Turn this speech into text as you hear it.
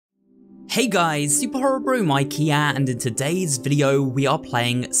Hey guys, SuperHorrorBro Mike here, and in today's video we are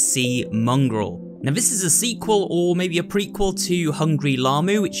playing Sea Mongrel. Now this is a sequel or maybe a prequel to Hungry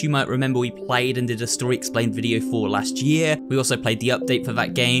Lamu, which you might remember we played and did a story explained video for last year. We also played the update for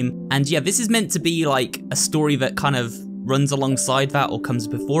that game, and yeah, this is meant to be like a story that kind of runs alongside that or comes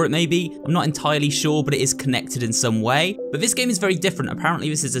before it maybe. I'm not entirely sure, but it is connected in some way. But this game is very different. Apparently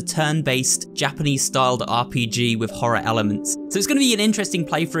this is a turn-based, Japanese-styled RPG with horror elements. So it's going to be an interesting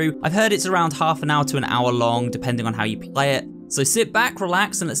playthrough. I've heard it's around half an hour to an hour long, depending on how you play it. So sit back,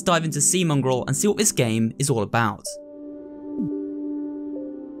 relax, and let's dive into Sea Mongrel and see what this game is all about.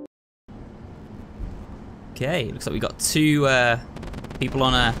 Okay, looks like we got two people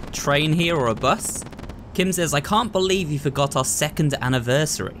on a train here, or a bus. Kim says, I can't believe you forgot our 2nd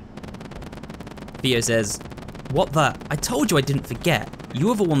anniversary. Theo says, what the? I told you I didn't forget. You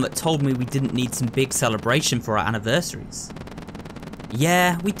were the one that told me we didn't need some big celebration for our anniversaries.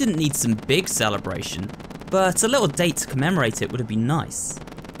 Yeah, we didn't need some big celebration, but a little date to commemorate it would have been nice.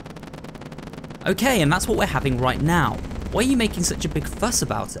 Okay, and that's what we're having right now. Why are you making such a big fuss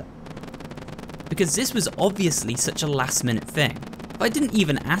about it? Because this was obviously such a last-minute thing. If I didn't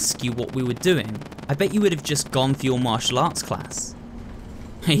even ask you what we were doing, I bet you would have just gone for your martial arts class.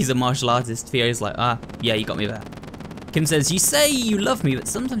 He's a martial artist. Theo's like, yeah, you got me there. Kim says, you say you love me, but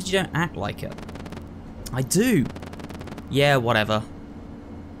sometimes you don't act like it. I do. Yeah, whatever.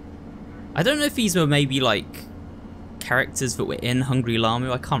 I don't know if these were maybe like characters that were in Hungry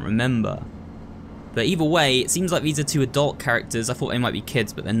Lamu, I can't remember. But either way, it seems like these are two adult characters. I thought they might be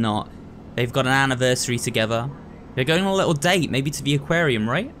kids, but they're not. They've got an anniversary together. They're going on a little date, maybe to the aquarium,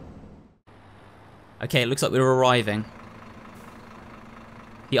 right? Okay, it looks like we're arriving.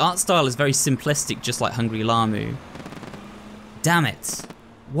 The art style is very simplistic, just like Hungry Lamu. Damn it.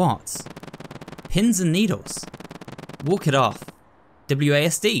 What? Pins and needles. Walk it off.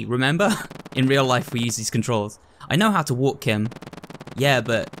 WASD, remember? In real life we use these controls. I know how to walk, Kim. Yeah,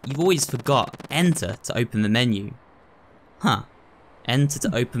 but you've always forgot enter to open the menu. Huh. Enter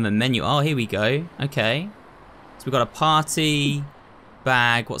to open the menu. Oh, here we go. Okay. So we've got a party,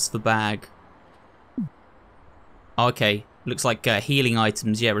 bag. What's the bag? Okay, looks like healing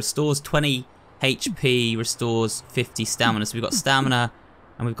items. Yeah, restores 20 HP, restores 50 stamina. So we've got stamina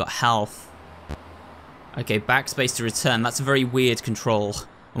and we've got health. Okay, backspace to return. That's a very weird control.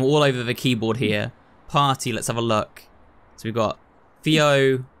 I'm all over the keyboard here. Party, let's have a look. So we've got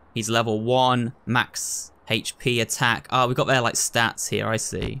Theo, he's level 1, max HP, attack. Ah, we've got their like stats here, I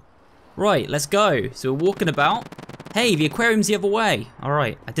see. Right, let's go. So we're walking about. Hey, the aquarium's the other way. All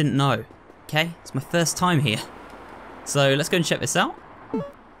right, I didn't know. Okay, it's my first time here. So let's go and check this out.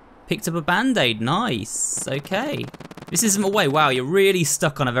 Picked up a band-aid, nice, okay. This isn't a way, wow, you're really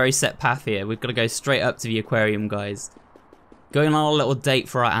stuck on a very set path here. We've got to go straight up to the aquarium, guys. Going on a little date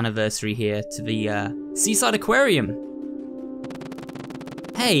for our anniversary here to the seaside aquarium.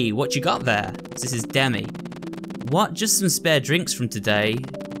 Hey, what you got there? This is Demi. What, just some spare drinks from today?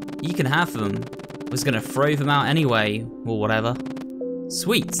 You can have them. Was gonna throw them out anyway, or whatever.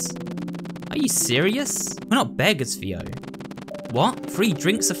 Sweets. Are you serious? We're not beggars, Theo. What? Free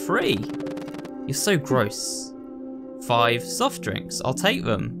drinks are free? You're so gross. 5 soft drinks. I'll take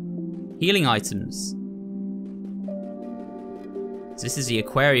them. Healing items. So this is the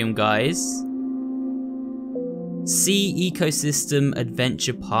aquarium, guys. Sea Ecosystem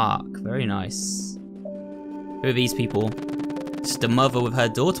Adventure Park. Very nice. Who are these people? Just a mother with her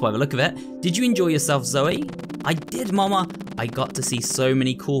daughter by the look of it. Did you enjoy yourself, Zoe? I did, Mama. I got to see so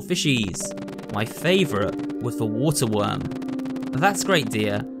many cool fishies. My favourite was the water worm. That's great,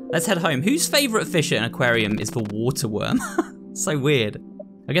 dear. Let's head home. Whose favourite fish at an aquarium is the water worm? So weird.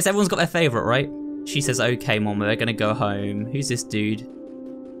 I guess everyone's got their favourite, right? She says, okay, Mama, they're gonna go home. Who's this dude?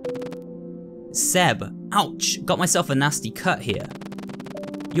 Seb. Ouch. Got myself a nasty cut here.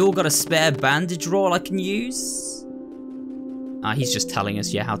 You all got a spare bandage roll I can use? He's just telling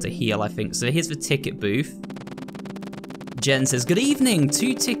us, yeah, how to heal, I think. So here's the ticket booth. Jen says, good evening,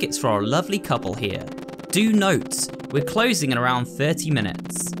 2 tickets for our lovely couple here. Do note, we're closing in around 30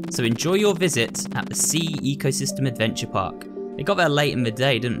 minutes, so enjoy your visit at the Sea Ecosystem Adventure Park. They got there late in the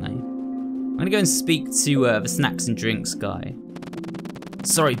day, didn't they? I'm gonna go and speak to the snacks and drinks guy.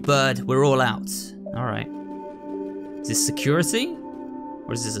 Sorry, Bird, we're all out. All right. Is this security?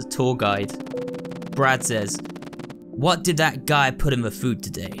 Or is this a tour guide? Brad says, what did that guy put in the food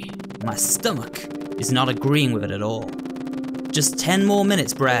today? My stomach is not agreeing with it at all. Just 10 more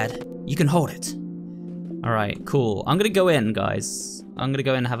minutes, Brad. You can hold it. All right, cool. I'm gonna go in, guys. I'm gonna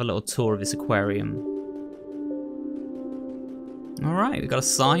go in and have a little tour of this aquarium. All right, we got a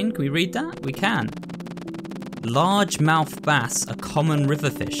sign. Can we read that? We can. Largemouth bass are common river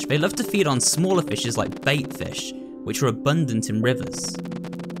fish. They love to feed on smaller fishes like bait fish, which are abundant in rivers.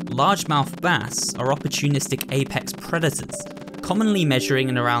 Largemouth bass are opportunistic apex predators, commonly measuring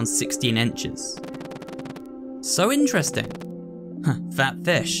in around 16 inches. So interesting. Huh, fat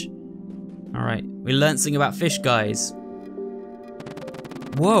fish. Alright, we learned something about fish, guys.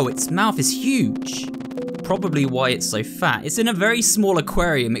 Whoa, its mouth is huge. Probably why it's so fat. It's in a very small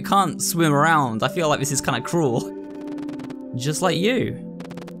aquarium, it can't swim around. I feel like this is kind of cruel. Just like you.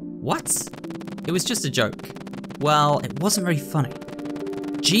 What? It was just a joke. Well, it wasn't very funny.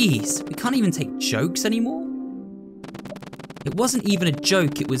 Jeez, we can't even take jokes anymore? It wasn't even a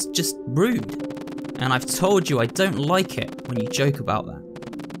joke, it was just rude. And I've told you I don't like it when you joke about that.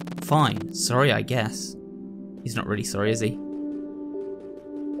 Fine, sorry I guess. He's not really sorry, is he?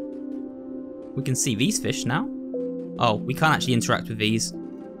 We can see these fish now. Oh, we can't actually interact with these.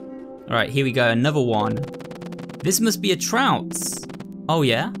 Alright, here we go, another one. This must be a trout. Oh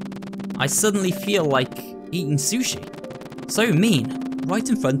yeah? I suddenly feel like eating sushi. So mean, right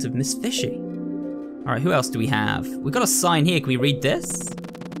in front of Miss Fishy. Alright, who else do we have? We've got a sign here, can we read this?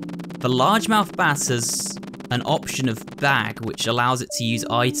 The largemouth bass has an option of bag, which allows it to use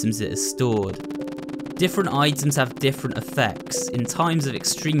items it has stored. Different items have different effects. In times of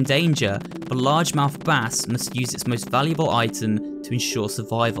extreme danger, the largemouth bass must use its most valuable item to ensure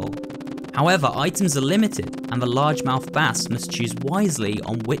survival. However, items are limited, and the largemouth bass must choose wisely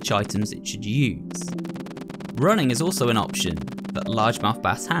on which items it should use. Running is also an option that largemouth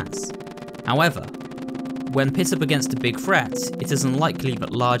bass has. However, when pit up against a big threat, it is unlikely that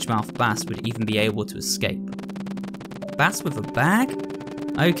largemouth bass would even be able to escape. Bass with a bag?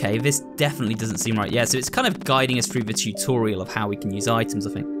 Okay, this definitely doesn't seem right. Yeah, so it's kind of guiding us through the tutorial of how we can use items,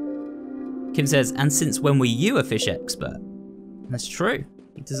 I think. Kim says, and since when were you a fish expert? That's true.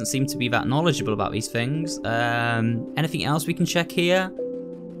 He doesn't seem to be that knowledgeable about these things. Anything else we can check here?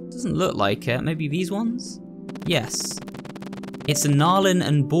 Doesn't look like it. Maybe these ones? Yes. It's a Narlin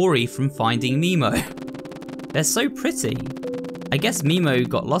and Bori from Finding Nemo. They're so pretty. I guess Nemo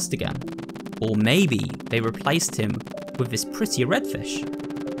got lost again. Or maybe they replaced him with this prettier redfish.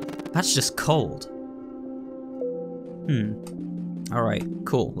 That's just cold. Alright,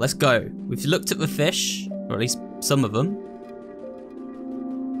 cool. Let's go. We've looked at the fish, or at least some of them.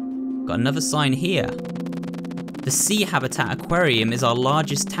 Got another sign here. The Sea Habitat Aquarium is our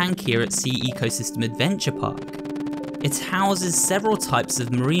largest tank here at Sea Ecosystem Adventure Park. It houses several types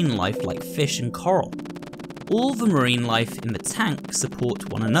of marine life like fish and coral. All the marine life in the tank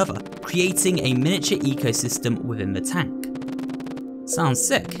support one another, creating a miniature ecosystem within the tank. Sounds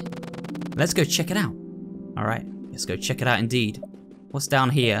sick. Let's go check it out. Alright, let's go check it out indeed. What's down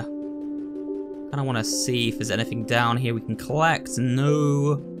here? Kinda wanna see if there's anything down here we can collect.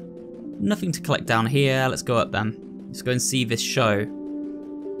 No. Nothing to collect down here. Let's go up then. Let's go and see this show.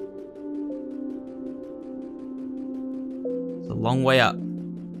 It's a long way up.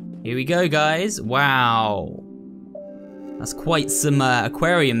 Here we go, guys. Wow. That's quite some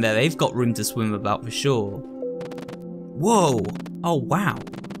aquarium there. They've got room to swim about for sure. Whoa. Oh, wow.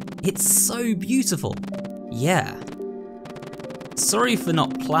 It's so beautiful. Yeah. Sorry for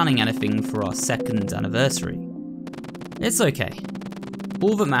not planning anything for our 2nd anniversary. It's okay.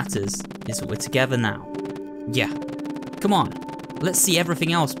 All that matters is that we're together now. Yeah. Come on. Let's see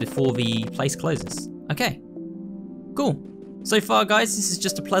everything else before the place closes. Okay. Cool. So far, guys, this is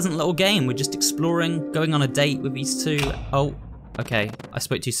just a pleasant little game. We're just exploring, going on a date with these two. Oh, okay. I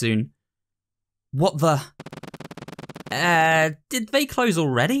spoke too soon. What the? Did they close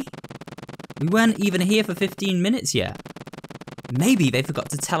already? We weren't even here for 15 minutes yet. Maybe they forgot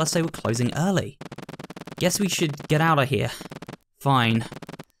to tell us they were closing early. Guess we should get out of here. Fine.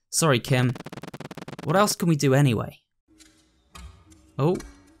 Sorry, Kim. What else can we do anyway? Oh.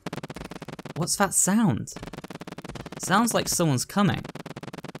 What's that sound? Sounds like someone's coming.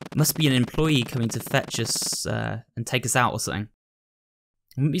 Must be an employee coming to fetch us and take us out or something.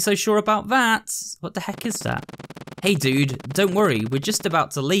 Wouldn't be so sure about that. What the heck is that? Hey dude, don't worry, we're just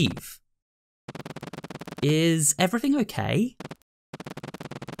about to leave. Is everything okay?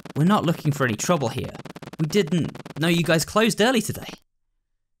 We're not looking for any trouble here. We didn't know you guys closed early today.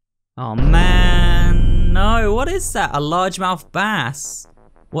 Oh man, no, what is that? A largemouth bass.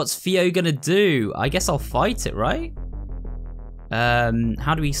 What's Theo gonna do? I guess I'll fight it, right?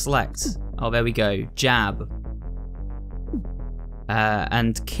 How do we select? Oh, there we go, jab.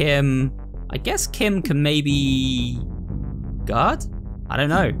 And Kim, I guess Kim can maybe guard? I don't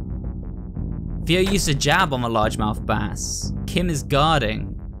know. Theo used a jab on the largemouth bass. Kim is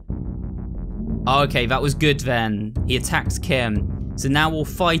guarding. Oh, okay, that was good then. He attacked Kim. So now we'll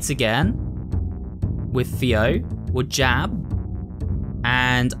fight again. with Theo. We'll jab.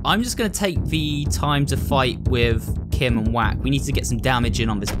 And I'm just going to take the time to fight with Kim and Whack. We need to get some damage in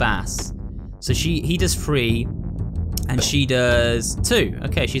on this bass. So he does 3, and she does 2.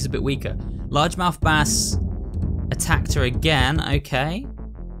 Okay, she's a bit weaker. Largemouth bass attacked her again. Okay.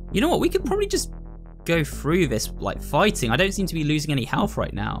 You know what? We could probably just go through this, like, fighting. I don't seem to be losing any health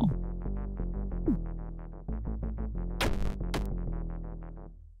right now.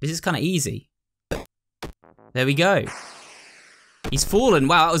 This is kind of easy. There we go. He's fallen.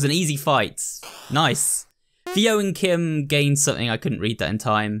 Wow, that was an easy fight. Nice. Theo and Kim gained something. I couldn't read that in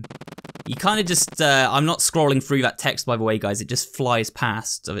time. You kind of just... I'm not scrolling through that text, by the way, guys. It just flies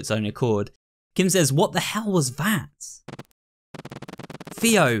past of its own accord. Kim says, what the hell was that?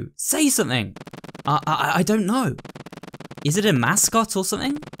 Theo, say something. I don't know. Is it a mascot or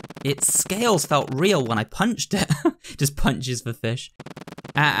something? Its scales felt real when I punched it. Just punches the fish.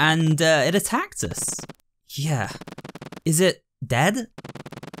 And it attacked us. Yeah. Is it dead?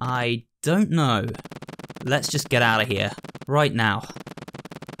 I don't know. Let's just get out of here. Right now.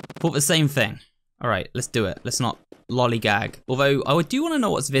 Thought the same thing. Alright, let's do it. Let's not lollygag. Although, I do want to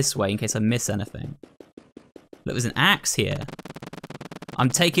know what's this way in case I miss anything. Look, there's an axe here. I'm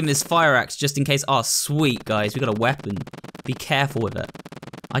taking this fire axe just in case. Oh, sweet, guys. We got a weapon. Be careful with it.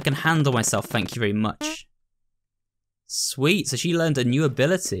 I can handle myself, thank you very much. Sweet, so she learned a new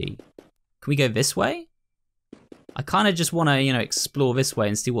ability. Can we go this way? I kind of just want to, you know, explore this way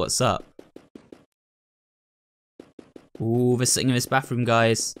and see what's up. Ooh, they're sitting in this bathroom,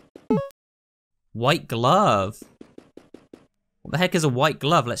 guys. White glove. What the heck is a white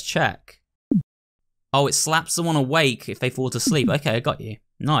glove? Let's check. Oh, it slaps someone awake if they fall to sleep. Okay, I got you.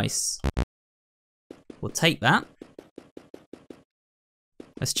 Nice. We'll take that.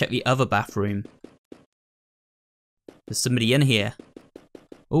 Let's check the other bathroom. There's somebody in here.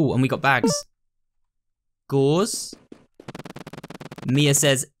 Oh, and we got bags. Gauze. Mia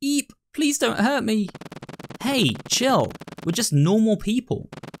says, "Eep, please don't hurt me." Hey, chill. We're just normal people.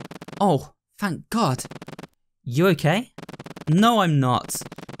 Oh, thank God. You okay? No, I'm not.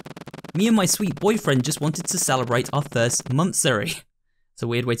 Me and my sweet boyfriend just wanted to celebrate our first monthsary. It's a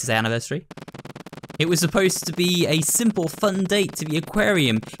weird way to say anniversary. It was supposed to be a simple, fun date to the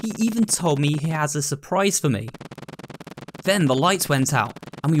aquarium. He even told me he has a surprise for me. Then the lights went out,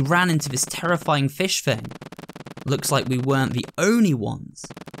 and we ran into this terrifying fish thing. Looks like we weren't the only ones.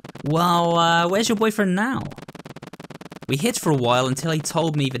 Well, where's your boyfriend now? We hid for a while until he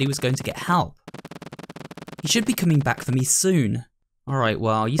told me that he was going to get help. He should be coming back for me soon. Alright,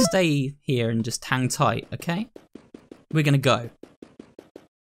 well, you stay here and just hang tight, okay? We're gonna go.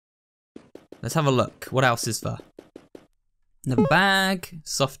 Let's have a look. What else is there? Another bag,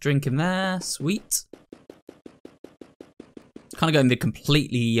 soft drink in there, sweet. Kind of going the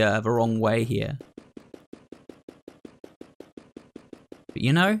completely the wrong way here. But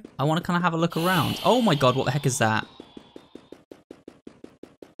you know, I want to kind of have a look around. Oh my God, what the heck is that?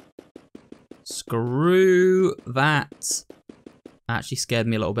 Screw that. Actually scared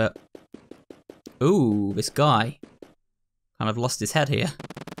me a little bit. Ooh, this guy. Kind of lost his head here.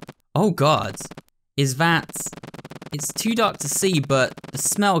 Oh God. Is that... It's too dark to see, but the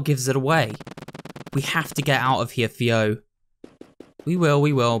smell gives it away. We have to get out of here, Theo. We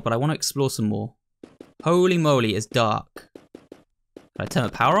will, but I want to explore some more. Holy moly, it's dark. Can I turn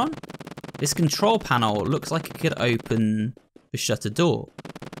the power on? This control panel looks like it could open the shutter door.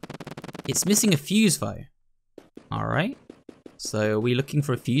 It's missing a fuse though. Alright. So are we looking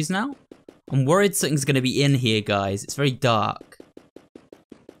for a fuse now? I'm worried something's going to be in here, guys. It's very dark.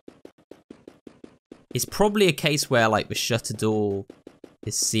 It's probably a case where, like, the shutter door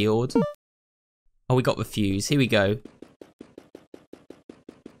is sealed. Oh, we got the fuse. Here we go.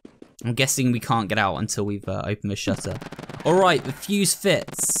 I'm guessing we can't get out until we've opened the shutter. Alright, the fuse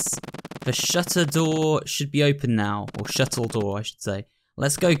fits. The shutter door should be open now. Or shuttle door, I should say.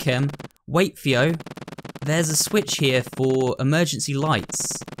 Let's go, Kim. Wait, Theo. There's a switch here for emergency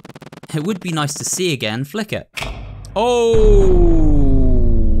lights. It would be nice to see again. Flick it. Oh!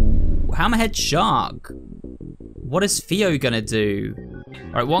 Hammerhead shark. What is Theo gonna do?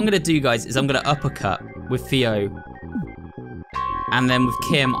 Alright, what I'm gonna do, guys, is I'm gonna uppercut with Theo. And then with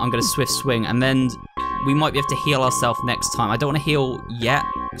Kim, I'm gonna swift swing. And then we might be able to heal ourselves next time. I don't want to heal yet,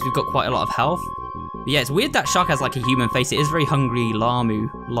 because we've got quite a lot of health. But yeah, it's weird that shark has like a human face. It is very Hungry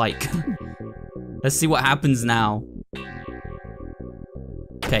Lamu-like. Let's see what happens now.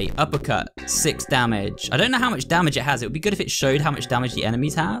 Okay, uppercut, 6 damage. I don't know how much damage it has. It would be good if it showed how much damage the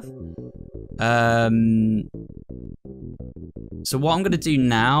enemies have. So what I'm gonna do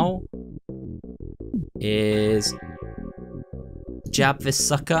now is jab this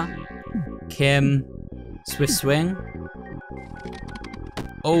sucker. Kim, Swift swing.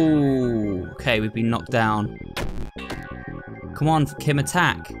 Oh, okay, we've been knocked down. Come on, Kim,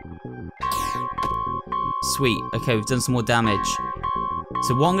 attack. Sweet, okay, we've done some more damage.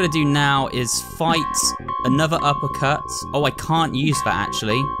 So what I'm gonna do now is fight another uppercut. Oh, I can't use that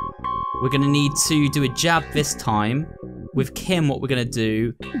actually. We're gonna need to do a jab this time. With Kim, what we're gonna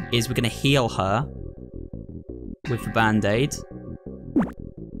do is we're gonna heal her with the band-aid.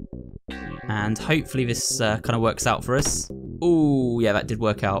 And hopefully this kind of works out for us. Ooh, yeah, that did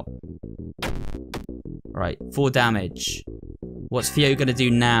work out. Right, 4 damage. What's Theo gonna do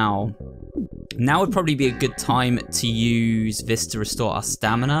now? Now would probably be a good time to use this to restore our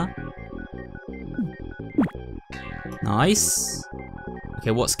stamina. Nice.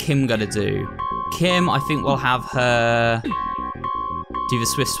 Okay, what's Kim gonna do? Kim, I think we'll have her do the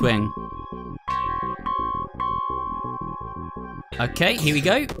swift swing. Okay, here we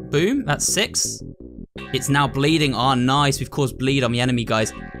go. Boom, that's 6. It's now bleeding. Oh, nice. We've caused bleed on the enemy,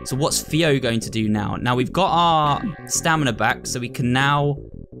 guys. So what's Theo going to do now? Now we've got our stamina back, so we can now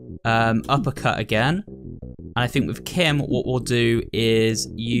uppercut again. And I think with Kim, what we'll do is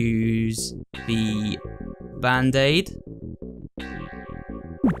use the band-aid.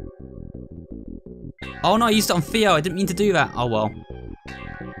 Oh no, I used it on Theo. I didn't mean to do that. Oh well.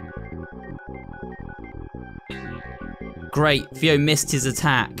 Great, Theo missed his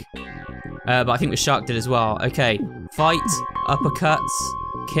attack. But I think the shark did as well. Okay, fight, uppercuts,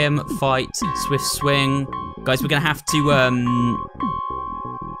 Kim, fight, swift swing. Guys, we're gonna have to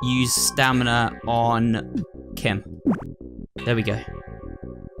use stamina on Kim. There we go.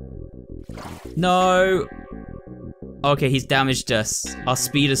 No! Okay, he's damaged us. Our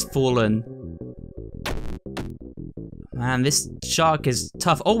speed has fallen. Man, this shark is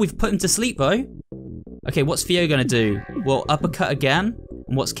tough. Oh, we've put him to sleep though. Okay, what's Theo gonna do? Well, uppercut again.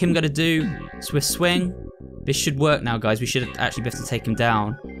 And what's Kim gonna do? Swift swing. This should work now, guys. We should actually be able to take him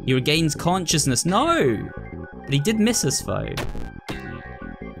down. He regains consciousness. No! But he did miss us, though.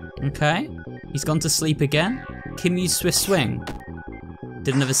 Okay. He's gone to sleep again. Kim used swift swing.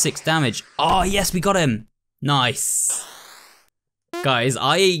 Did another 6 damage. Oh, yes, we got him. Nice. Guys,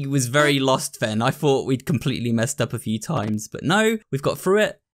 I was very lost then. I thought we'd completely messed up a few times. But no, we've got through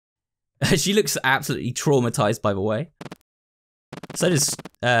it. She looks absolutely traumatized, by the way. So does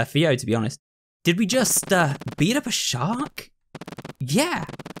Theo, to be honest. Did we just beat up a shark? Yeah.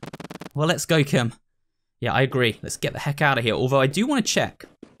 Well, let's go, Kim. Yeah, I agree. Let's get the heck out of here. Although I do want to check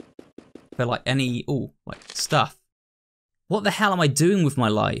for like any, stuff. What the hell am I doing with my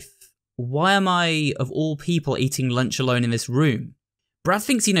life? Why am I, of all people, eating lunch alone in this room? Brad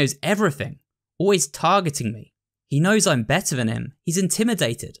thinks he knows everything, always targeting me. He knows I'm better than him. He's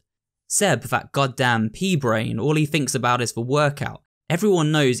intimidated. Seb, that goddamn pea-brain, all he thinks about is the workout.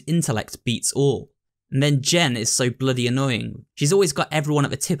 Everyone knows intellect beats all. And then Jen is so bloody annoying. She's always got everyone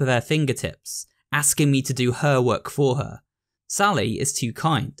at the tip of her fingertips, asking me to do her work for her. Sally is too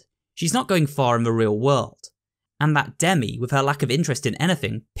kind. She's not going far in the real world. And that Demi, with her lack of interest in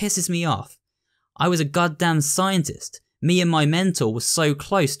anything, pisses me off. I was a goddamn scientist. Me and my mentor were so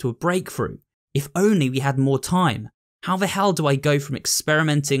close to a breakthrough. If only we had more time. How the hell do I go from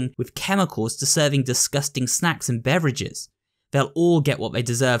experimenting with chemicals to serving disgusting snacks and beverages? They'll all get what they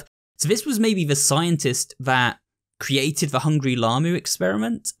deserve. So this was maybe the scientist that created the Hungry Lamu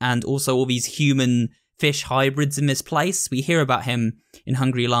experiment and also all these human fish hybrids in this place. We hear about him in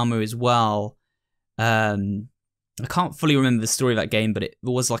Hungry Lamu as well. I can't fully remember the story of that game, but it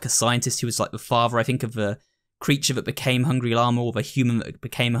was like a scientist who was like the father, I think, of the creature that became Hungry Lamu, or the human that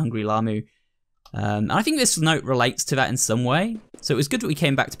became Hungry Lamu. And I think this note relates to that in some way. So it was good that we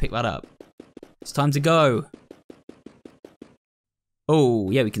came back to pick that up. It's time to go.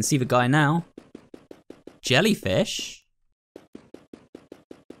 Oh, yeah, we can see the guy now. Jellyfish.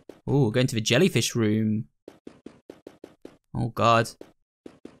 Oh, going to the jellyfish room. Oh, God.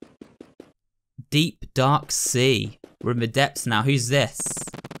 Deep, dark sea. We're in the depths now. Who's this?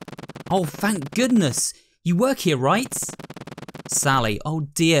 Oh, thank goodness. You work here, right? Sally. Oh,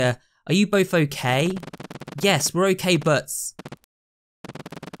 dear. Are you both okay? Yes, we're okay, but...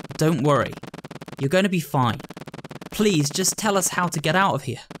 Don't worry. You're going to be fine. Please, just tell us how to get out of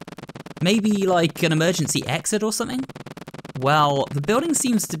here. Maybe like an emergency exit or something? Well, the building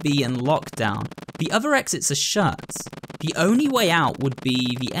seems to be in lockdown. The other exits are shut. The only way out would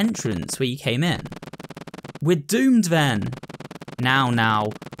be the entrance where you came in. We're doomed then. Now,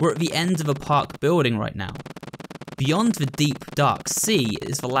 we're at the end of a park building right now. Beyond the deep, dark sea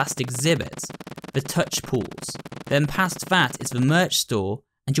is the last exhibit, the touch pools. Then past that is the merch store,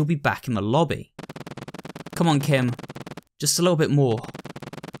 and you'll be back in the lobby. Come on, Kim. Just a little bit more.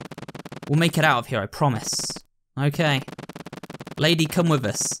 We'll make it out of here, I promise. Okay. Lady, come with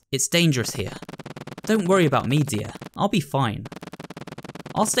us. It's dangerous here. Don't worry about me, dear. I'll be fine.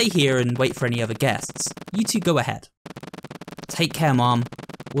 I'll stay here and wait for any other guests. You two go ahead. Take care, Mom.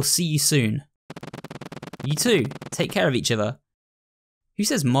 We'll see you soon. You too. Take care of each other. Who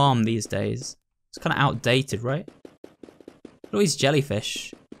says Mom these days? It's kind of outdated, right? Look at all these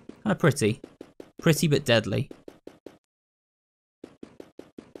jellyfish. Kind of pretty. Pretty but deadly.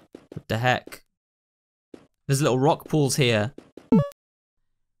 What the heck? There's little rock pools here.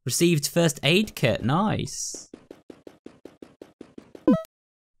 Received first aid kit. Nice.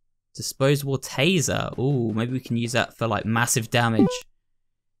 Disposable taser. Ooh, maybe we can use that for like massive damage.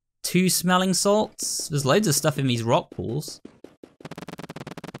 2 smelling salts. There's loads of stuff in these rock pools.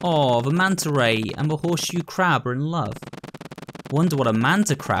 Oh, the manta ray and the horseshoe crab are in love. Wonder what a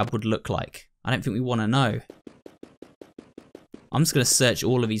manta crab would look like. I don't think we want to know. I'm just going to search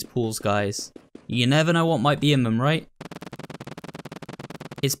all of these pools, guys. You never know what might be in them, right?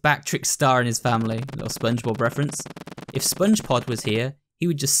 It's Backtrick Star and his family. Little SpongeBob reference. If SpongePod was here, he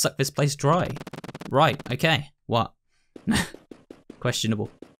would just suck this place dry. Right, okay. What? Questionable.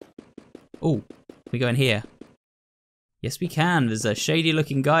 Oh, we go in here. Yes, we can. There's a shady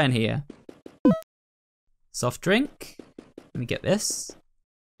looking guy in here. Soft drink. Let me get this.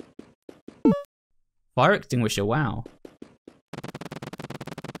 Fire extinguisher, wow.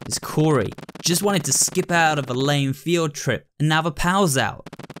 It's Corey. Just wanted to skip out of a lame field trip, and now the power's out.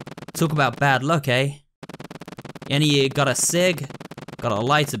 Talk about bad luck, eh? Any of you got a cig? Got a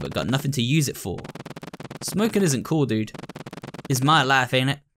lighter, but got nothing to use it for. Smoking isn't cool, dude. It's my life,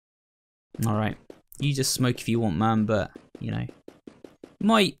 ain't it? Alright. You just smoke if you want, man, but, you know.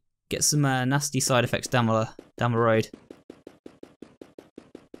 Might get some nasty side effects down the road.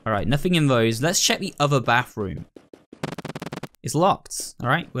 Alright, nothing in those. Let's check the other bathroom. It's locked.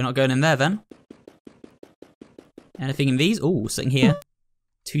 Alright, we're not going in there then. Anything in these? Ooh, sitting here.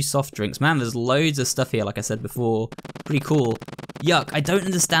 2 soft drinks. Man, there's loads of stuff here, like I said before. Pretty cool. Yuck, I don't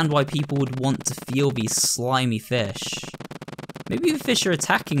understand why people would want to feel these slimy fish. Maybe the fish are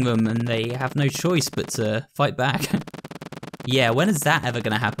attacking them and they have no choice but to fight back. Yeah, when is that ever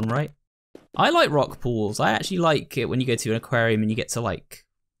gonna happen, right? I like rock pools. I actually like it when you go to an aquarium and you get to, like,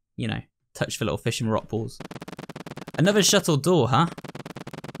 you know, touch the little fish in rock pools. Another shuttle door, huh?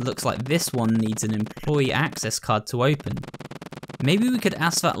 Looks like this one needs an employee access card to open. Maybe we could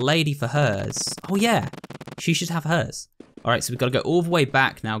ask that lady for hers. Oh yeah, she should have hers. Alright, so we've got to go all the way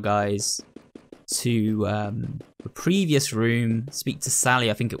back now, guys, to the previous room, speak to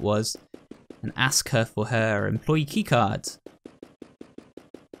Sally, I think it was, and ask her for her employee keycard.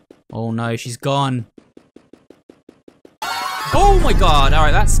 Oh no, she's gone. Oh my god,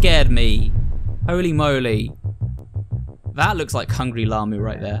 alright, that scared me. Holy moly. That looks like Hungry Lamu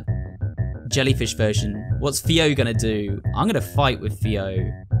right there. Jellyfish version. What's Theo gonna do? I'm gonna fight with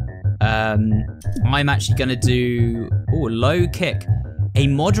Theo. I'm actually gonna do, ooh, low kick. A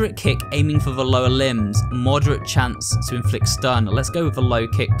moderate kick aiming for the lower limbs. Moderate chance to inflict stun. Let's go with the low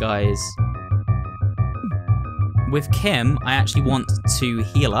kick, guys. With Kim, I actually want to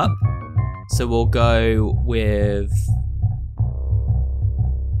heal up. So we'll go with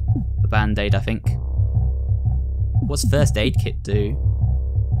the band-aid, I think. What's first aid kit do?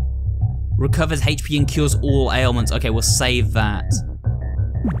 Recovers HP and cures all ailments. Okay, we'll save that.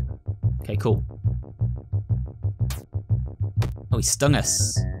 Okay, cool. Oh, he stung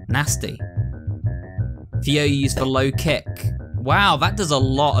us. Nasty. Theo used for low kick. Wow, that does a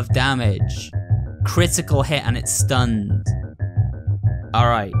lot of damage. Critical hit and it's stunned.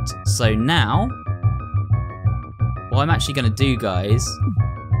 Alright, so now, what I'm actually going to do, guys,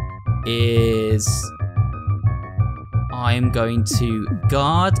 is I'm going to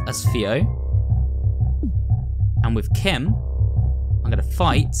guard as Theo. And with Kim, I'm going to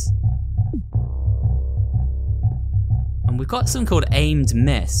fight. And we've got something called aimed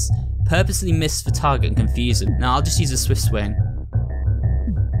miss. Purposely miss the target and confuse him. Now I'll just use a swift swing.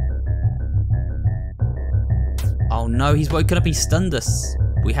 Oh no, he's woken up, he stunned us.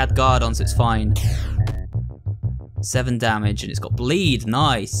 We had guard on, so it's fine. 7 damage, and it's got bleed,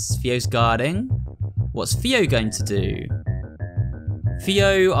 nice. Theo's guarding. What's Theo going to do?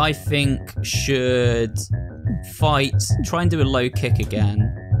 Theo, I think, should fight, try and do a low kick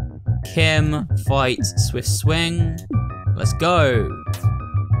again. Kim, fight, swift swing. Let's go.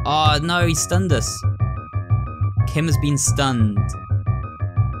 Oh no, he stunned us. Kim has been stunned.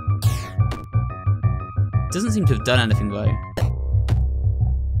 Doesn't seem to have done anything though.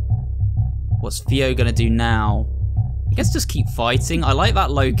 What's Theo gonna do now? I guess just keep fighting. I like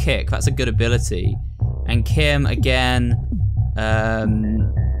that low kick, that's a good ability. And Kim, again,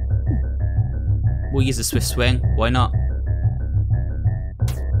 We'll use a swift swing. Why not?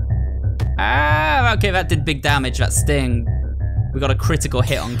 Ah, okay, that did big damage, that sting. We got a critical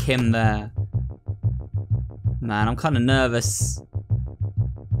hit on Kim there. Man, I'm kind of nervous.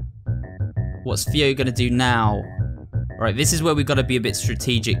 What's Theo gonna do now? Alright, this is where we've got to be a bit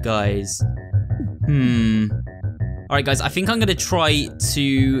strategic, guys. Alright, guys, I think I'm gonna try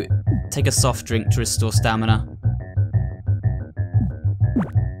to take a soft drink to restore stamina.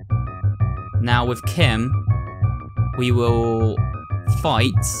 Now with Kim, we will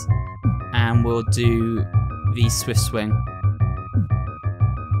fight and we'll do the swift swing.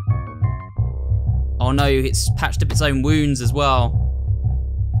 Oh no, it's patched up its own wounds as well.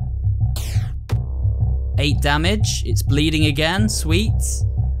 8 damage, it's bleeding again, sweet.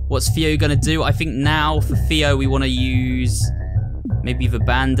 What's Theo gonna do? I think now for Theo we wanna use maybe the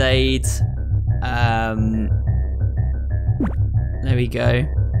band-aid. There we go.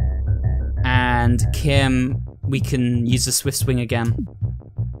 And Kim, we can use the swift swing again.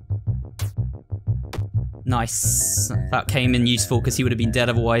 Nice. That came in useful because he would have been dead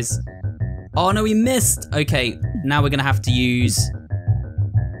otherwise. Oh no, he missed! Okay, now we're gonna have to use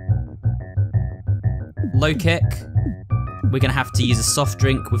low kick. We're gonna have to use a soft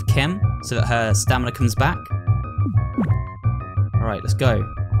drink with Kim so that her stamina comes back. Alright, let's go.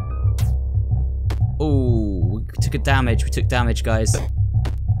 Oh, we took a damage. We took damage, guys.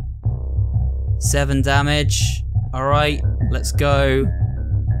 7 damage. Alright, let's go.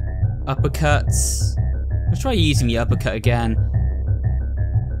 Uppercuts. Let's try using the uppercut again.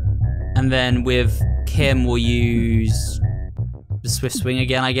 And then with Kim, we'll use the swift swing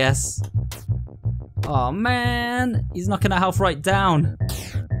again, I guess. Oh man, he's knocking our health right down.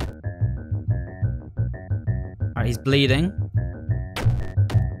 Alright, he's bleeding.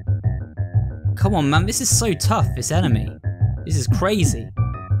 Come on, man, this is so tough, this enemy. This is crazy.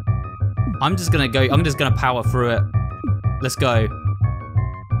 I'm just gonna power through it. Let's go.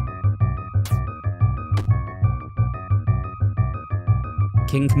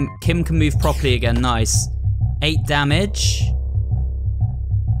 Kim can move properly again, nice. 8 damage.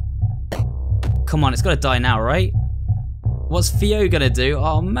 Come on, it's gotta die now, right? What's Theo gonna do?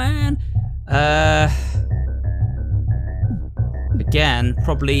 Oh man. Again,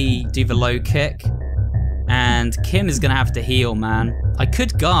 probably do the low kick. And Kim is gonna have to heal, man. I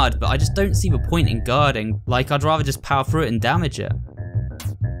could guard, but I just don't see the point in guarding. Like, I'd rather just power through it and damage it.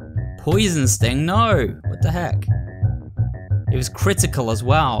 Poison sting, no. What the heck? It was critical as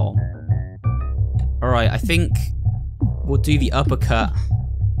well. Alright, I think we'll do the uppercut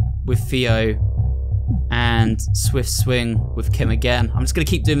with Theo and swift swing with Kim again. I'm just gonna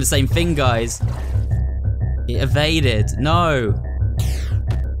keep doing the same thing, guys. It evaded. No.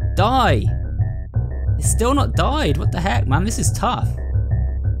 Die. It's still not died. What the heck, man? This is tough.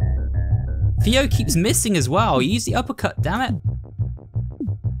 Theo keeps missing as well. Use the uppercut, damn it.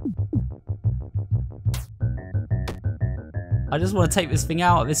 I just want to take this thing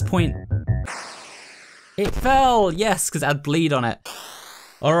out at this point. It fell, yes, because it had bleed on it.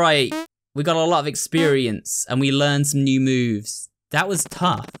 All right, we got a lot of experience and we learned some new moves. That was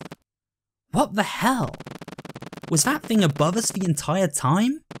tough. What the hell? Was that thing above us the entire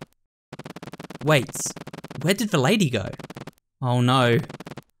time? Wait, where did the lady go? Oh no.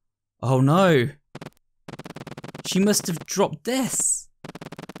 Oh no. She must have dropped this.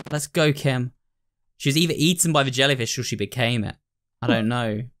 Let's go, Kim. She was either eaten by the jellyfish or she became it. I don't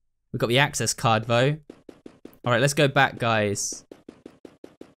know. We got the access card though. Alright, let's go back, guys.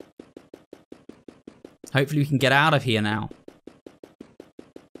 Hopefully we can get out of here now.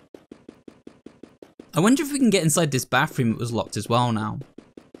 I wonder if we can get inside this bathroom that was locked as well now.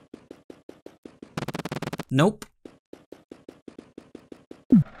 Nope.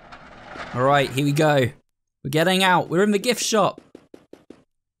 Alright, here we go. We're getting out. We're in the gift shop.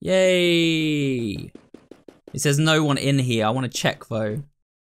 Yay! It says no one in here. I want to check though.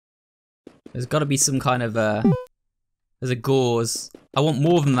 There's got to be some kind of there's a gauze. I want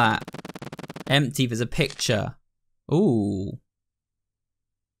more than that. Empty. There's a picture. Ooh.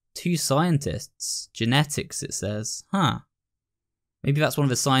 2 scientists. Genetics, it says. Huh. Maybe that's one of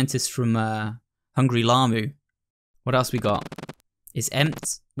the scientists from Hungry Lamu. What else we got? It's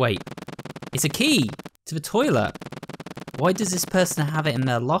empty. Wait. It's a key to the toilet. Why does this person have it in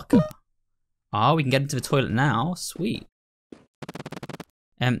their locker? Ah, we can get into the toilet now. Sweet.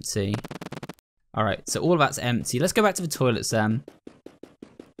 Empty. Alright, so all of that's empty. Let's go back to the toilets then.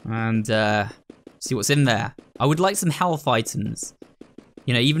 And see what's in there. I would like some health items.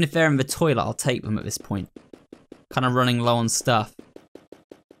 You know, even if they're in the toilet, I'll take them at this point. Kind of running low on stuff.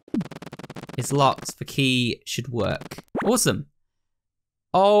 It's locked. The key should work. Awesome.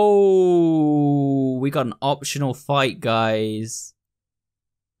 Oh, we got an optional fight, guys.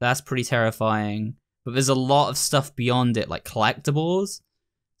 That's pretty terrifying. But there's a lot of stuff beyond it, like collectibles.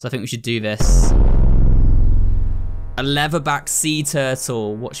 So I think we should do this. A leatherback sea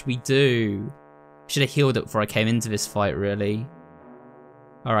turtle. What should we do? Should have healed up before I came into this fight, really.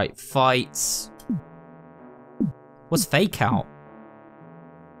 Alright, fight. What's fake out?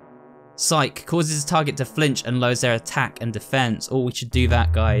 Psych. Causes a target to flinch and lowers their attack and defense. Oh, we should do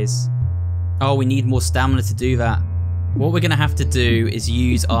that, guys. Oh, we need more stamina to do that. What we're going to have to do is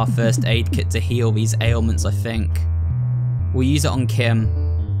use our first aid kit to heal these ailments, I think. We'll use it on Kim.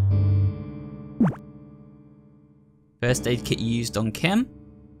 First aid kit used on Kim.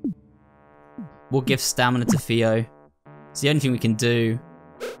 We'll give stamina to Theo. It's the only thing we can do.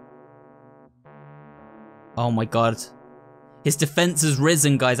 Oh my god. His defense has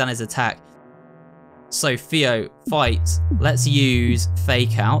risen, guys, and his attack. So, Theo, fight. Let's use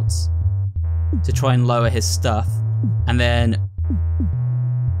fake out to try and lower his stuff. And then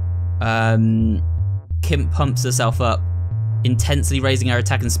Kim pumps herself up, intensely raising her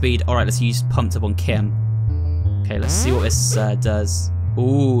attack and speed. Alright, let's use pumped up on Kim. Okay, let's see what this does.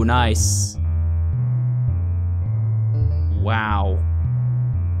 Ooh, nice. Wow.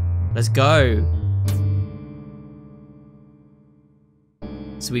 Let's go.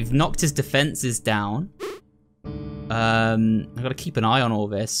 So we've knocked his defenses down. I've got to keep an eye on all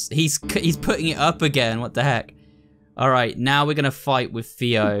this. He's putting it up again. What the heck? Alright, now we're going to fight with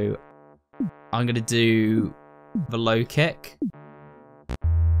Theo. I'm going to do the low kick.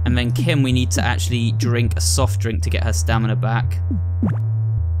 And then Kim, we need to actually drink a soft drink to get her stamina back.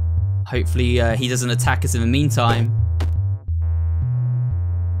 Hopefully he doesn't attack us in the meantime.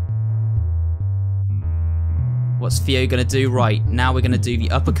 What's Theo going to do? Right, now we're going to do the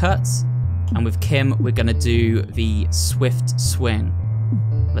uppercuts. And with Kim, we're going to do the swift swing.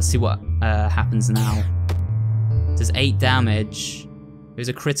 Let's see what happens now. Does 8 damage. It was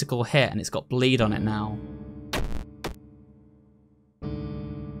a critical hit and it's got bleed on it now.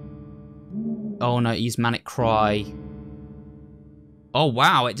 Oh no, it used Manic Cry. Oh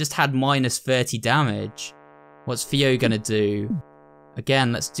wow, it just had minus 30 damage. What's Theo gonna do?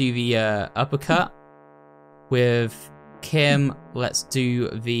 Again, let's do the uppercut. With Kim, let's do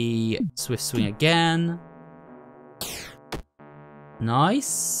the swift swing again.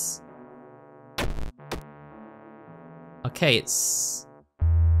 Nice. Okay, it's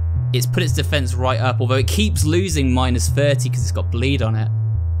put its defense right up, although it keeps losing minus 30 because it's got bleed on it.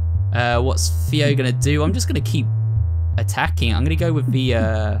 What's Theo gonna do? I'm just gonna keep attacking. I'm gonna go with the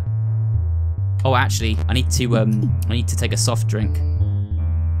oh actually, I need to take a soft drink.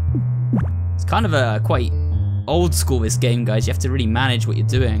 It's kind of a quite old school, this game, guys. You have to really manage what you're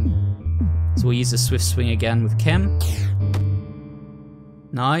doing. So we'll use the swift swing again with Kim.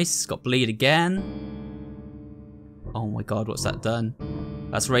 Nice, got bleed again. Oh my god, what's that done?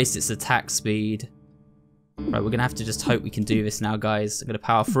 That's raised its attack speed. Right, we're gonna have to just hope we can do this now, guys. I'm gonna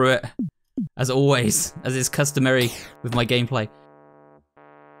power through it. As always, as is customary with my gameplay.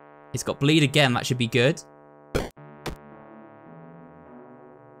 It's got bleed again, that should be good.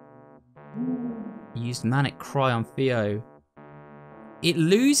 Used Manic Cry on Theo. It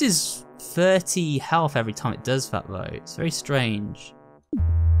loses 30 health every time it does that though. It's very strange.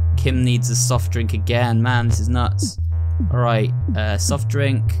 Kim needs a soft drink again. Man, this is nuts. Alright, soft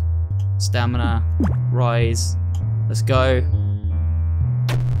drink. Stamina. Rise. Let's go.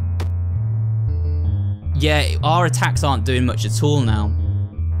 Yeah, our attacks aren't doing much at all now.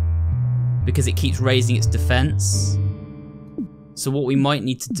 Because it keeps raising its defense. So what we might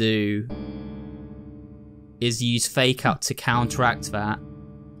need to do is use fake out to counteract that.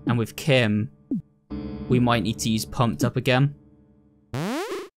 And with Kim, we might need to use pumped up again.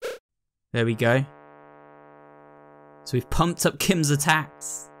 There we go. So we've pumped up Kim's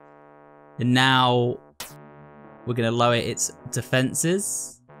attacks. And now we're going to lower its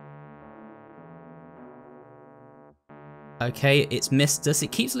defenses. Okay, it's missed us.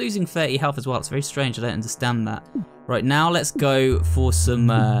 It keeps losing 30 health as well. It's very strange. I don't understand that. Right, now let's go for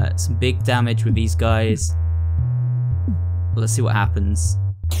some big damage with these guys. Let's see what happens.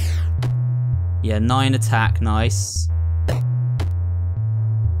 Yeah, 9 attack. Nice.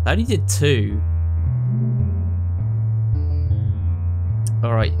 I only did 2.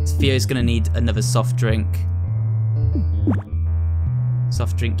 Alright, Theo's gonna need another soft drink.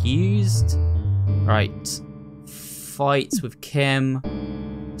 Soft drink used. Alright. Fights with Kim.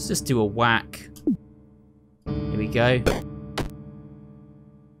 Let's just do a whack. Here we go.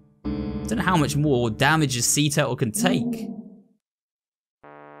 Don't know how much more damage a sea turtle can take.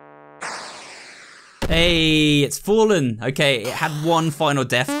 Hey, it's fallen. Okay, it had one final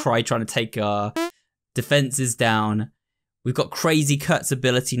death cry trying to take our defenses down. We've got Crazy Cut's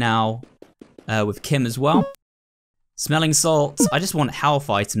ability now with Kim as well. Smelling salts. I just want health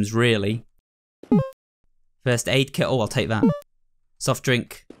items, really. First aid kit. Oh, I'll take that. Soft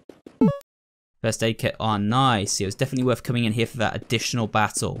drink. First aid kit. Oh, nice. Yeah, it was definitely worth coming in here for that additional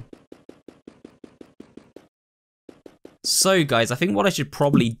battle. So, guys, I think what I should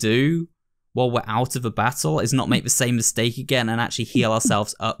probably do while we're out of a battle is not make the same mistake again and actually heal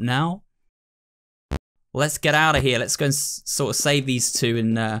ourselves up now. Let's get out of here. Let's go and sort of save these two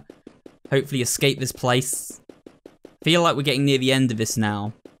and hopefully escape this place. Feel like we're getting near the end of this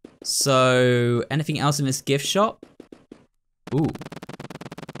now. So, anything else in this gift shop? Ooh.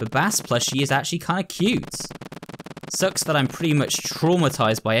 The bass plushie is actually kind of cute. Sucks that I'm pretty much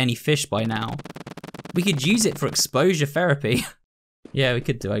traumatized by any fish by now. We could use it for exposure therapy. Yeah, we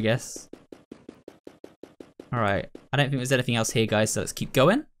could do, I guess. Alright, I don't think there's anything else here, guys, so let's keep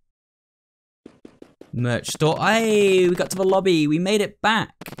going. Merch store. Hey, we got to the lobby. We made it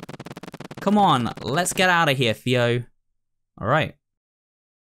back. Come on, let's get out of here, Theo. Alright.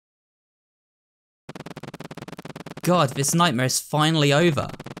 God, this nightmare is finally over.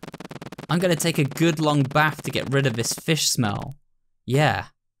 I'm gonna take a good long bath to get rid of this fish smell. Yeah.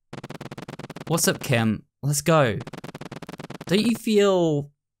 What's up, Kim? Let's go. Don't you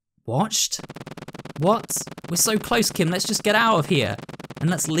feel watched? What? We're so close, Kim. Let's just get out of here. And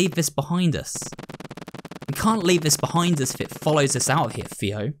let's leave this behind us. We can't leave this behind us if it follows us out of here,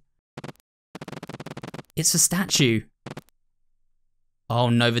 Theo. It's a statue. Oh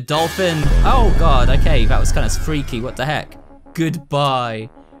no, the dolphin. Oh god, okay, that was kind of freaky. What the heck? Goodbye.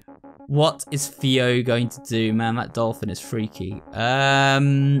 What is Theo going to do? Man, that dolphin is freaky.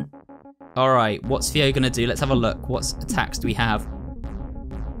 Alright, what's Theo gonna do? Let's have a look. What attacks do we have?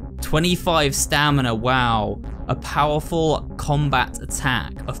 25 stamina, wow. A powerful combat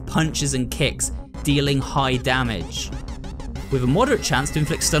attack of punches and kicks, dealing high damage. With a moderate chance to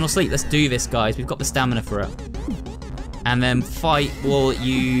inflict stun or sleep. Let's do this, guys. We've got the stamina for it. And then fight, we'll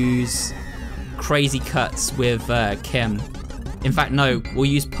use Crazy Cuts with Kim. In fact, no, we'll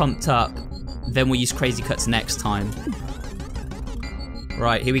use Pumped Up, then we'll use Crazy Cuts next time.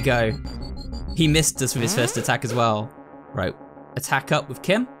 Right, here we go. He missed us with his first attack as well. Right, attack up with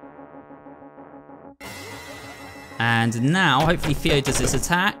Kim. And now, hopefully Theo does this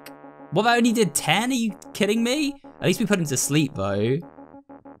attack. Well, that only did 10? Are you kidding me? At least we put him to sleep, though.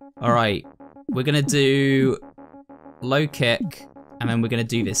 Alright, we're gonna do low kick, and then we're gonna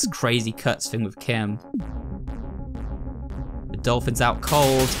do this Crazy Cuts thing with Kim. The dolphin's out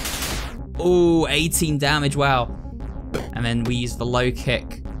cold. Ooh, 18 damage, wow. And then we use the low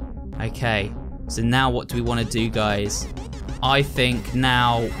kick. Okay, so now what do we want to do, guys? I think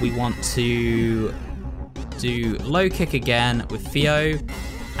now we want to do low kick again with Theo,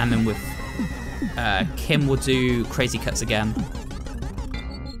 and then with Kim will do Crazy Cuts again.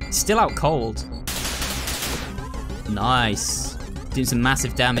 Still out cold. Nice. Doing some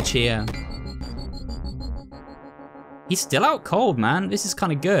massive damage here. He's still out cold, man. This is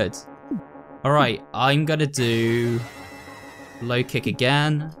kind of good. Alright, I'm gonna do low kick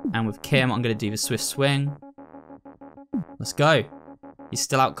again, and with Kim, I'm gonna do the swift swing. Let's go. He's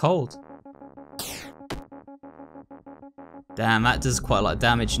still out cold. Damn, that does quite a lot of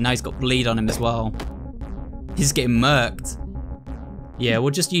damage. Now he's got bleed on him as well. He's getting murked. Yeah,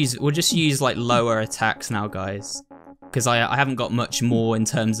 we'll just use like lower attacks now, guys, because I haven't got much more in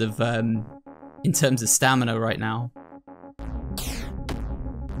terms of stamina right now.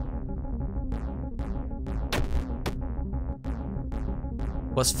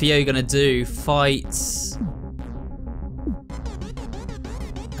 What's Theo gonna do? Fight.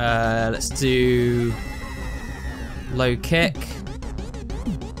 Let's do low kick.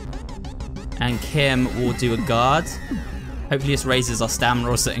 And Kim will do a guard. Hopefully this raises our stamina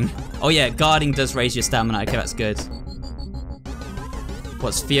or something. Oh yeah, guarding does raise your stamina. Okay, that's good.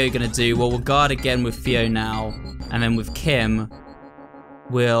 What's Theo gonna do? Well, we'll guard again with Theo now. And then with Kim,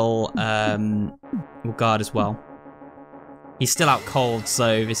 we'll guard as well. He's still out cold,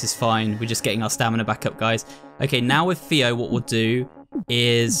 so this is fine. We're just getting our stamina back up, guys. Okay, now with Theo, what we'll do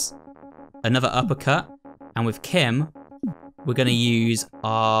is another uppercut. And with Kim, we're gonna use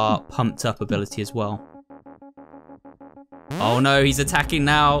our pumped up ability as well. Oh no, he's attacking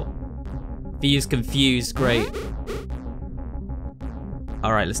now. Theo's confused, great.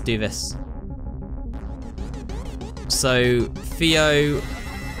 All right, let's do this. So Theo,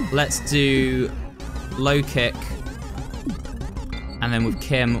 let's do low kick. And then with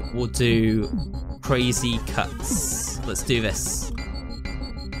Kim, we'll do Crazy Cuts. Let's do this.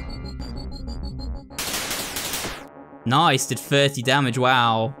 Nice, did 30 damage,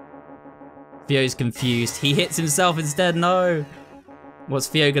 wow. Theo's confused. He hits himself instead, no. What's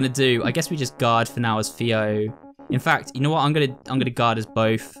Theo gonna do? I guess we just guard for now as Theo. In fact, you know what? I'm gonna guard as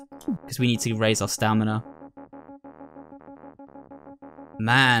both because we need to raise our stamina.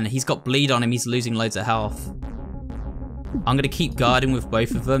 Man, he's got bleed on him. He's losing loads of health. I'm gonna keep guarding with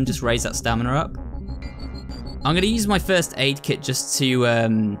both of them. Just raise that stamina up. I'm gonna use my first aid kit just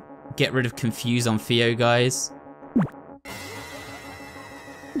to get rid of confuse on Theo, guys.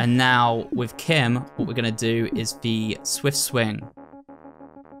 And now with Kim, what we're gonna do is the swift swing.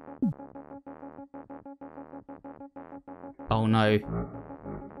 Oh no,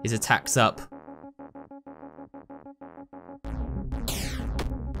 his attack's up.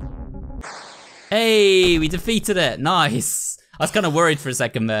 Hey, we defeated it, nice. I was kind of worried for a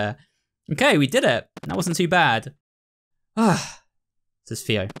second there. Okay, we did it, that wasn't too bad. Says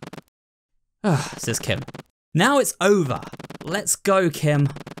Theo. Says Kim. Now it's over. Let's go, Kim.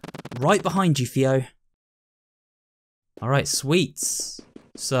 Right behind you, Theo. All right, sweet.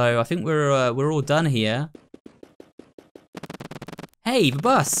 So I think we're all done here. Hey, the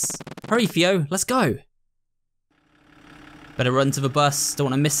bus. Hurry, Theo, let's go. Better run to the bus. Don't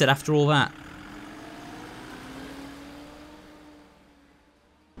want to miss it after all that.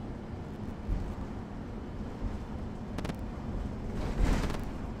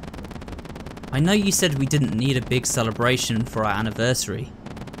 I know you said we didn't need a big celebration for our anniversary,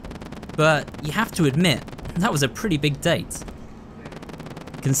 but you have to admit, that was a pretty big date.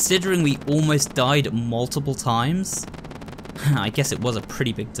 Considering we almost died multiple times, I guess it was a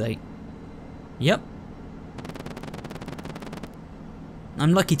pretty big date. Yep.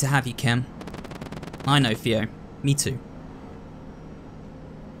 I'm lucky to have you, Kim. I know, Theo. Me too.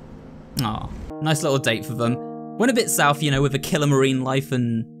 Aw, nice little date for them. Went a bit south, you know, with a killer marine life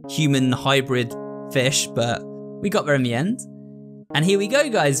and human hybrid fish, but we got there in the end. And here we go,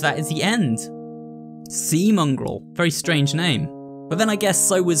 guys, that is the end. Sea Mongrel, very strange name. But then I guess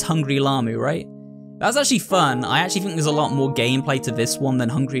so was Hungry Lamu, right? That was actually fun. I actually think there's a lot more gameplay to this one than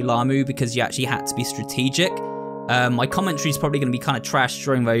Hungry Lamu because you actually had to be strategic. My commentary is probably going to be kind of trash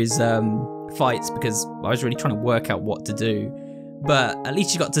during those fights because I was really trying to work out what to do. But at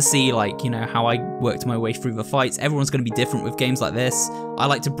least you got to see, like, you know, how I worked my way through the fights. Everyone's going to be different with games like this. I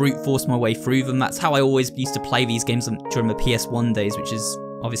like to brute force my way through them. That's how I always used to play these games during the PS1 days, which is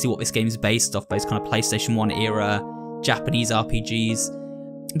obviously what this game is based off, those kind of PlayStation 1 era Japanese RPGs.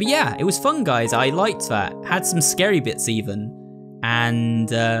 But yeah, it was fun, guys. I liked that. Had some scary bits even, and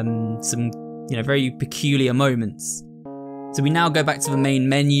some, you know, very peculiar moments. So we now go back to the main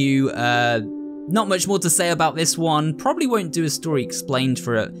menu. Not much more to say about this one. Probably won't do a story explained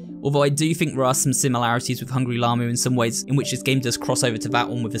for it, although I do think there are some similarities with Hungry Lamu in some ways in which this game does cross over to that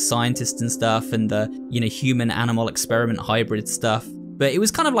one with the scientist and stuff and the, you know, human-animal experiment hybrid stuff. But it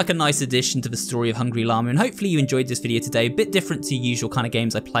was kind of like a nice addition to the story of Hungry Lamu, and hopefully you enjoyed this video today, a bit different to usual kind of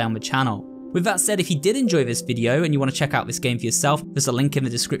games I play on the channel. With that said, if you did enjoy this video and you want to check out this game for yourself, there's a link in the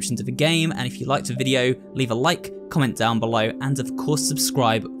description to the game, and if you liked the video, leave a like, comment down below, and of course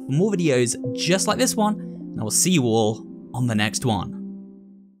subscribe for more videos just like this one, and I will see you all on the next one.